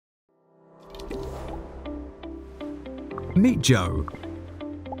Meet Joe.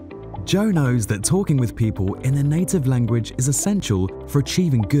 Joe knows that talking with people in their native language is essential for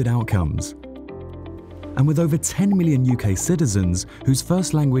achieving good outcomes. And with over 10 million UK citizens whose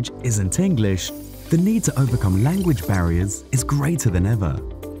first language isn't English, the need to overcome language barriers is greater than ever.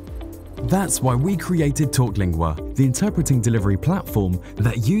 That's why we created TalkLingua, the interpreting delivery platform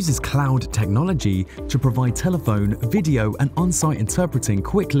that uses cloud technology to provide telephone, video, and on-site interpreting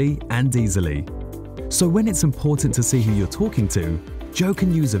quickly and easily. So when it's important to see who you're talking to, Joe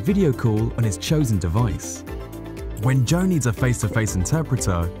can use a video call on his chosen device. When Joe needs a face-to-face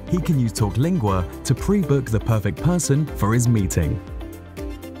interpreter, he can use TalkLingua to pre-book the perfect person for his meeting.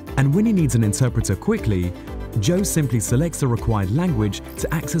 And when he needs an interpreter quickly, Joe simply selects the required language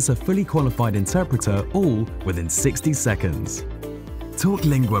to access a fully qualified interpreter, all within 60 seconds.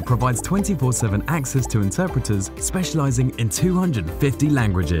 TalkLingua provides 24/7 access to interpreters specializing in 250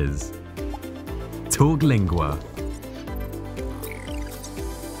 languages. TalkLingua.